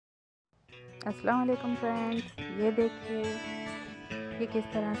अस्सलाम वालेकुम फ्रेंड्स, ये देखिए कि किस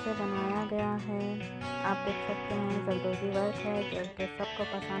तरह से बनाया गया है। आप देख सकते हैं जरदोजी वर्क है जो कि सबको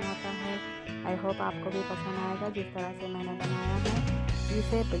पसंद आता है। आई होप आपको भी पसंद आएगा जिस तरह से मैंने बनाया है।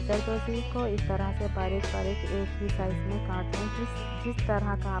 इसे जरदोजी को इस तरह से बारीक बारीक एक ही साइज़ में काट लें। जिस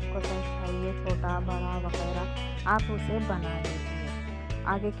तरह का आपको साइज़ चाहिए, छोटा बड़ा वगैरह, आप उसे बना लीजिए।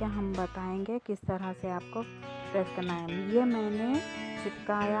 आगे क्या हम बताएंगे किस तरह से आपको प्रेस करना है। ये मैंने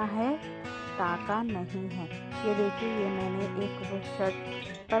चिपकाया है, टाका नहीं है। ये देखिए, ये मैंने एक शर्ट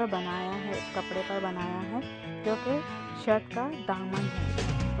पर बनाया है, कपड़े पर बनाया है जो कि शर्ट का दामन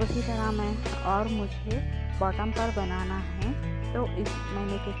है। उसी तरह मुझे बॉटम पर बनाना है, तो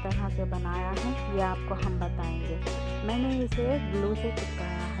मैंने किस तरह से बनाया है ये आपको हम बताएंगे। मैंने इसे ग्लू से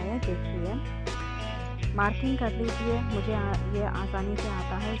चिपकाया है। देखिए, मार्किंग कर लीजिए। मुझे ये आसानी से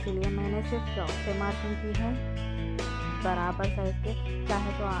आता है, इसलिए मैंने सिर्फ चॉक से मार्किंग की है बराबर साइज़ के।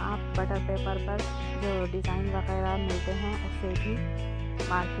 चाहे तो आप बटर पेपर पर जो डिज़ाइन वगैरह मिलते हैं उससे भी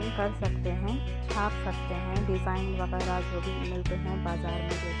मार्किंग कर सकते हैं, छाप सकते हैं। डिज़ाइन वगैरह जो भी मिलते हैं बाज़ार में,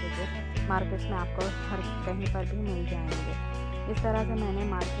 जैसे कि मार्केट में आपको हर कहीं पर भी मिल जाएंगे। इस तरह से मैंने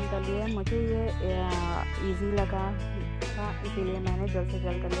मार्किंग कर ली है। मुझे ये इजी लगा था, इसीलिए मैंने जल्द से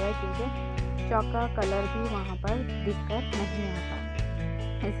जल्द कर लिया है, क्योंकि चॉक का कलर भी वहाँ पर दिक्कत नहीं आता।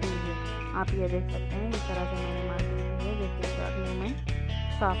 इसलिए आप ये देख सकते हैं इस तरह से मैंने मार्किंग की है, जिससे अगले में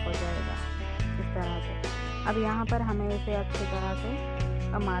साफ हो जाएगा इस तरह से। अब यहाँ पर हमें इसे अच्छी तरह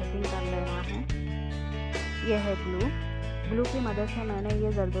से मार्किंग कर लेना है। ये है ग्लू की मदद से मैंने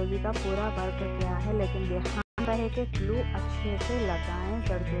ये जरदोजी का पूरा वर्क किया है, लेकिन ध्यान रहे कि ग्लू अच्छे से लगाएं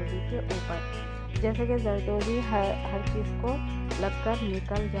जरदोजी के ऊपर। जैसे कि जरदोजी हर चीज़ को लगकर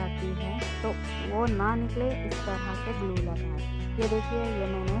निकल जाती है, तो वो ना निकले इस तरह से ग्लू लगाएं। ये देखिए, ये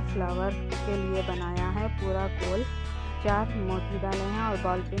मैंने फ्लावर के लिए बनाया है, पूरा गोल 4 मोती डाले हैं और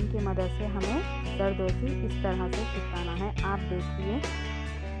बॉल पेन की मदद से हमें जरदोजी इस तरह से चिपकाना है। आप देखिए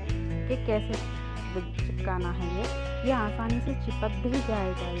कि कैसे चिपकाना है। ये आसानी से चिपक भी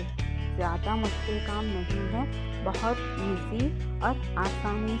जाएगा। ये ज़्यादा मुश्किल काम नहीं है, बहुत इजी और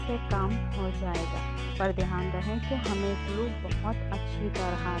आसानी से काम हो जाएगा। पर ध्यान रहे कि हमें ग्लू बहुत अच्छी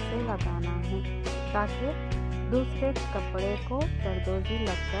तरह से लगाना है, ताकि दूसरे कपड़े को जरदोजी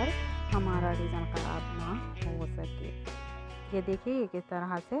लगकर हमारा डिज़ाइन ख़राब ना हो सके। ये देखिए, ये किस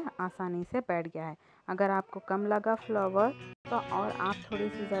तरह से आसानी से बैठ गया है। अगर आपको कम लगा फ्लावर तो और आप थोड़ी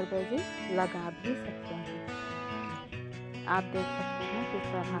सी जरदोजी लगा भी सकते हैं। आप देख सकते हैं किस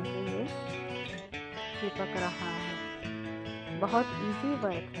तरह से ये चिपक रहा है। बहुत इजी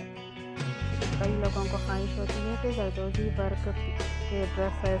वर्क है। कई लोगों को ख्वाहिश होती है कि जरदोजी वर्क के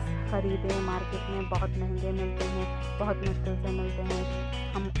ड्रेसेस ख़रीदें, मार्केट में बहुत महंगे मिलते हैं, बहुत मुश्किल से मिलते हैं।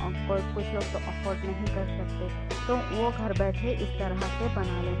 हम कुछ लोग तो अफोर्ड नहीं कर सकते, तो वो घर बैठे इस तरह से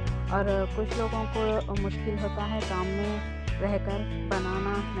बना लें। और कुछ लोगों को मुश्किल होता है, काम में रहकर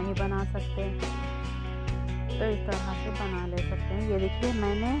बनाना नहीं बना सकते, तो इस तरह से बना ले सकते हैं। ये देखिए,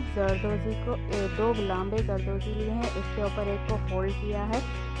 मैंने जरदोजी को 2 लंबे जरदोजी लिए हैं, इसके ऊपर एक को फोल्ड किया है।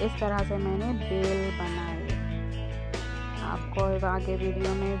 इस तरह से मैंने बेल बनाई। आपको आगे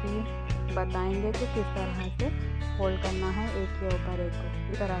वीडियो में भी बताएंगे कि किस तरह से फोल्ड करना है एक के ऊपर एक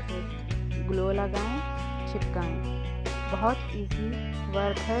को। इस तरह से ग्लू लगाएं, चिपकाएं। बहुत इजी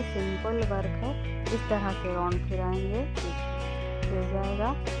वर्क है, सिंपल वर्क है। इस तरह से राउंड फिराएंगे, फिर जाएगा।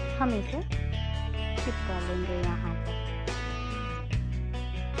 हम इसे चिपका लेंगे। यहाँ पर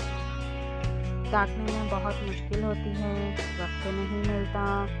काटने में बहुत मुश्किल होती है, वक्त नहीं मिलता,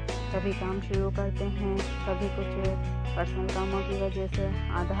 कभी काम शुरू करते हैं, कभी कुछ पर्सनल कामों की वजह से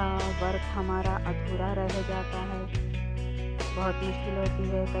आधा वर्क हमारा अधूरा रह जाता है। बहुत मुश्किल होती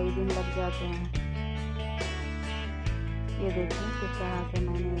है, कई दिन लग जाते हैं। ये देखिए किस तरह से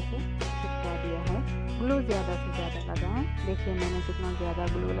मैंने इसे चिपका दिया है। ग्लू ज़्यादा से ज़्यादा लगाएं। देखिए मैंने कितना ज़्यादा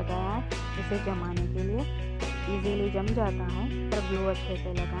ग्लू लगाया है। इसे जमाने के लिए इजीली जम जाता है, पर ग्लू अच्छे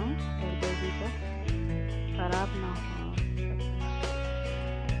से लगाएं, जरदोजी को ख़राब ना हो।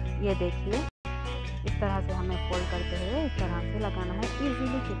 ये देखिए, इस तरह से हमें फोल्ड करते हुए इस तरह से लगाना है,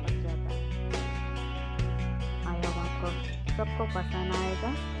 इजीली चिपक जाता है। आई होप आपको सबको पसंद आएगा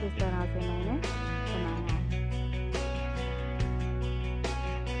इस तरह से मैंने बनाया है।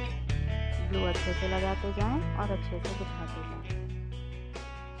 ग्लू अच्छे से लगाते जाएं और अच्छे से दिखाते जाएं।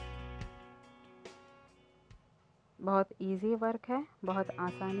 बहुत इजी वर्क है, बहुत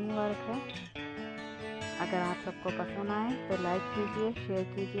आसानी वर्क है। अगर आप सबको पसंद आए तो लाइक कीजिए, शेयर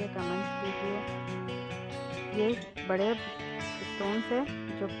कीजिए, कमेंट कीजिए। ये बड़े स्टोन से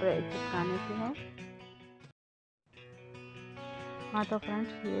जो चिपकाने की है। हाँ तो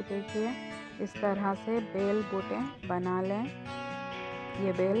फ्रेंड्स, ये देखिए इस तरह से बेल बूटे बना लें।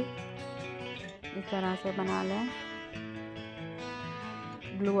 ये बेल इस तरह से बना लें।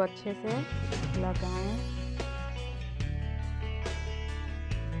 ग्लू अच्छे से लगाएं।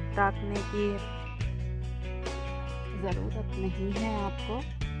 ताकने की ज़रूरत नहीं है आपको,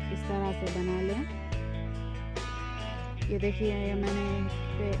 इस तरह से बना लें। ये देखिए, ये मैंने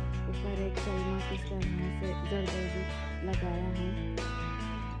पे ऊपर एक कलमा किस तरह से जरदोजी लगाया है।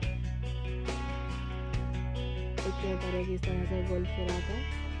 इसके ऊपर इस तरह से गोल फिराकर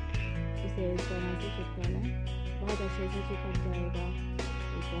इसे इस तरह से चिपका लें। बहुत अच्छे से चिपक जाएगा,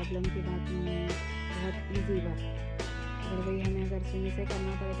 कोई प्रॉब्लम की बात नहीं है, बहुत इजी वर्क। अगर वही हमें अगर सुई से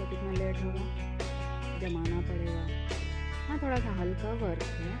करना पड़े तो कितना लेट होगा, जमाना पड़ेगा। हाँ, थोड़ा सा हल्का वर्क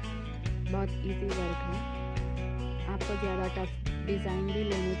है, बहुत इजी वर्क है। आपको ज़्यादा टफ डिज़ाइन भी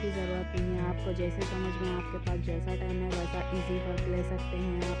लेने की ज़रूरत नहीं है। आपको जैसे समझ में, आपके पास जैसा टाइम है वैसा इजी वर्क ले सकते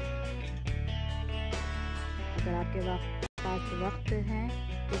हैं आप। अगर आपके पास वक्त है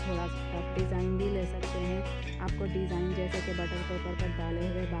तो थोड़ा सा टफ डिज़ाइन भी ले सकते हैं। आपको डिज़ाइन जैसे कि बटर पेपर पर डाले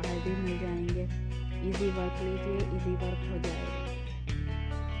हुए बाहर भी मिल जाएंगे। इजी वर्क लीजिए, इजी वर्क हो जाएगा।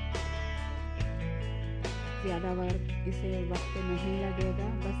 ज़्यादा वर्क इसे वक्त नहीं लगेगा,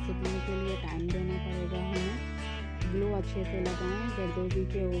 बस सीखने के लिए टाइम देना पड़ेगा हमें। ग्लू अच्छे से लगाएं जरदोजी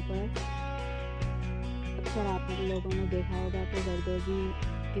के ऊपर। अक्सर आप लोगों ने देखा होगा कि जरदोजी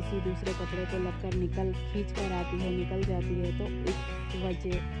किसी दूसरे कपड़े को लगकर खींच कर आती है, निकल जाती है, तो इस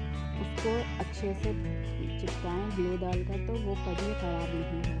वजह उसको अच्छे से चिपकाएं ग्लू डालकर, तो वो कभी ख़राब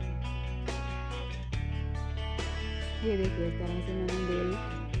नहीं होगा। ये देखिए, इस तरह से मैंने बेल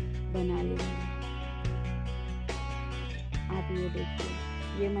बना ली है। आप ये देखिए,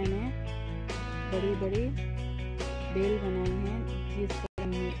 ये मैंने बड़ी बड़ी बेल बनाई है, जिस पर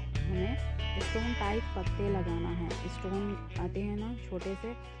हमें स्टोन टाइप पत्ते लगाना है। स्टोन आते हैं ना छोटे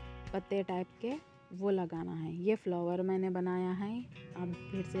से पत्ते टाइप के, वो लगाना है। ये फ्लावर मैंने बनाया है, आप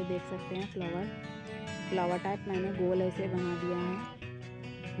फिर से देख सकते हैं। फ्लावर टाइप मैंने गोल ऐसे बना दिया है।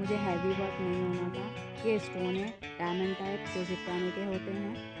 मुझे हैवी वर्क नहीं होना था। ये स्टोन है डायमंड टाइप जो चिपकाने के होते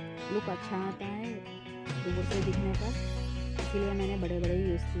हैं। लुक अच्छा आता है दूर से दिखने पर, इसीलिए मैंने बड़े बड़े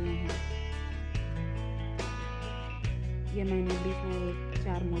यूज़ किए हैं। ये मैंने बीच में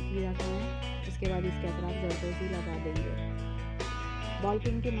 4 मोती रखा है। उसके बाद इसके अतराफ जरदोजी लगा देंगे। बॉल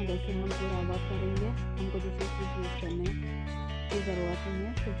पिन की मदद से हम पूरा वर्क करेंगे। हमको दूसरी चीज़ यूज़ करने की ज़रूरत नहीं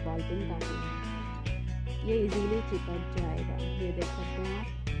है, सिर्फ बॉल पिन काफ़ी है। ये इजीली चिपक जाएगा। ये देख सकते हैं आप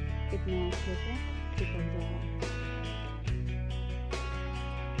कितने अच्छे से चिपक जाएगा।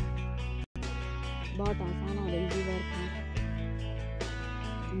 बहुत आसान और इजी वर्क है।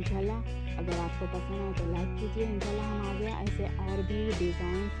 इंशाल्लाह अगर आपको पसंद आए तो लाइक कीजिए। इंशाल्लाह हम आगे ऐसे और भी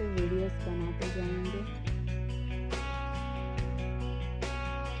डिज़ाइन से वीडियोस बनाते जाएंगे।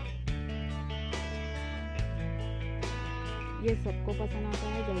 ये सबको पसंद आता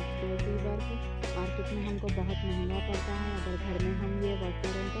है जरदोजी वर्क। मार्केट में हमको बहुत महंगा पड़ता है। अगर घर में हम ये वर्क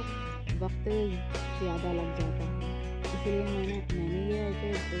करें तो वक्त ज़्यादा लग जाता है। इसलिए मैंने ये ऐसे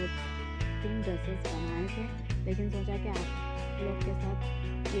 2-3 ड्रेसेस बनाए थे, लेकिन सोचा कि आप लोग के साथ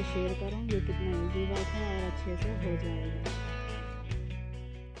ये शेयर करूं। ये कितना इजी वर्क है और अच्छे से हो जाएगा।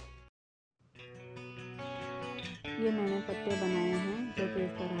 ये मैंने पत्ते बनाए हैं जो कि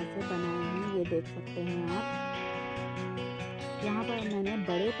इस तरह से बनाए हैं, ये देख सकते हैं आप। यहाँ पर मैंने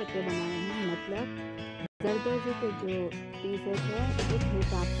बड़े पत्ते बनाए हैं, मतलब जरदोजी के जो पीसेस है उस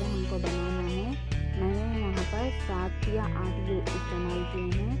हिसाब से हमको बनाना है। मैंने यहाँ पर 7 या 8 इस्तेमाल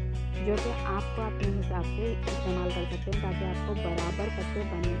किए हैं, जो कि आपको अपने हिसाब से इस्तेमाल कर सकते हैं, ताकि आपको बराबर पत्ते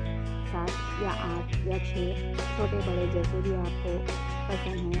बने। 7 या 8 या 6 छोटे बड़े जैसे भी आपको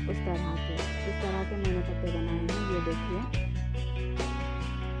पसंद है उस तरह के। इस तरह के मैंने पत्ते बनाए हैं। ये देखिए,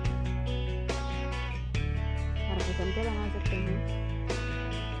 हर पसंद के बना सकते हैं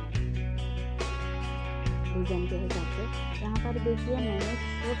डिज़ाइन के हिसाब से। यहाँ पर देखिए, मैंने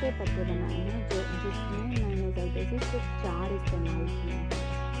छोटे पत्ते बनाए हैं जिसमें मैंने जरदोजी सिर्फ 4 इस्तेमाल किए हैं।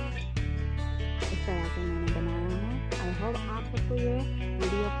 इस तरह से मैंने बनाया है। आई होप आप सबको ये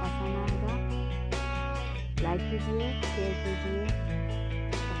वीडियो पसंद आएगा। लाइक कीजिए, शेयर कीजिए,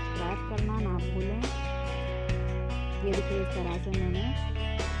 सब्सक्राइब करना ना भूलें। ये देखिए, इस तरह से मैंने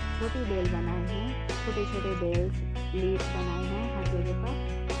छोटी बेल बनाई है, छोटे छोटे बेल्स लीफ बनाए हैं हर जगह पर।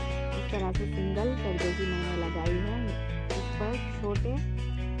 इस तरह से सिंगल जरदोजी मैंने लगाई है। इस पर छोटे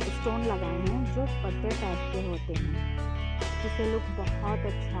स्टोन लगाए हैं जो पत्ते टाइप के होते हैं। इससे लुक बहुत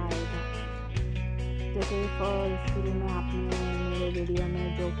अच्छा आएगा। जैसे शुरू में आपने मेरे वीडियो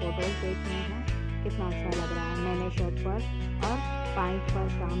में जो फोटोज़ देखे हैं, कितना अच्छा लग रहा है। मैंने शर्ट पर और पैंट पर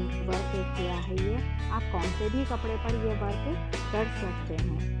काम वर्क किया है। ये आप कौन से भी कपड़े पर ये वर्क कर सकते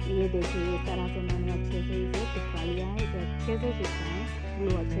हैं। ये देखिए, इस तरह से मैंने अच्छे से इसे चिपका लिया है। इसे अच्छे से चिपकाएं,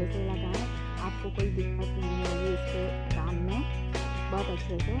 ग्लू अच्छे से लगाएं। आप आपको कोई दिक्कत नहीं होगी इसके काम में, बहुत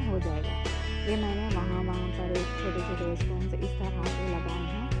अच्छे से हो जाएगा। ये मैंने वहाँ पर एक छोटे छोटे स्टोन से इस तरह से लगाए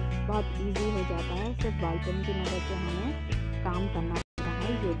हैं, बहुत इजी हो जाता है। सिर्फ बॉल की मदद से हमें काम करना पड़ता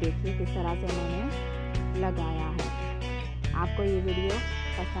है। ये देखिए किस तरह से मैंने लगाया है। आपको ये वीडियो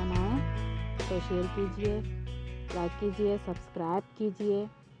पसंद आए तो शेयर कीजिए, लाइक कीजिए, सब्सक्राइब कीजिए।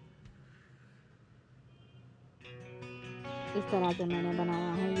 इस तरह से मैंने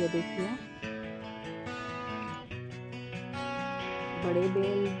बनाया है। ये देखिए बड़े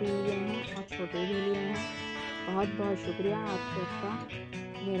बेल भी लिए हैं और छोटे भी लिए हैं। बहुत बहुत शुक्रिया आप सबका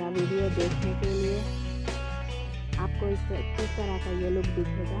मेरा वीडियो देखने के लिए। आपको किस तरह का ये लुक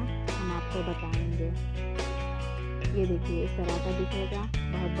दिखेगा हम आपको बताएंगे। ये देखिए इस तरह का दिखेगा।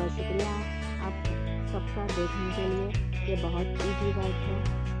 बहुत बहुत शुक्रिया आप सबका देखने के लिए। ये बहुत इजी वर्क है।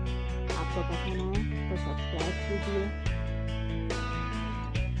 आपको पसंद आए तो सब्सक्राइब कीजिए।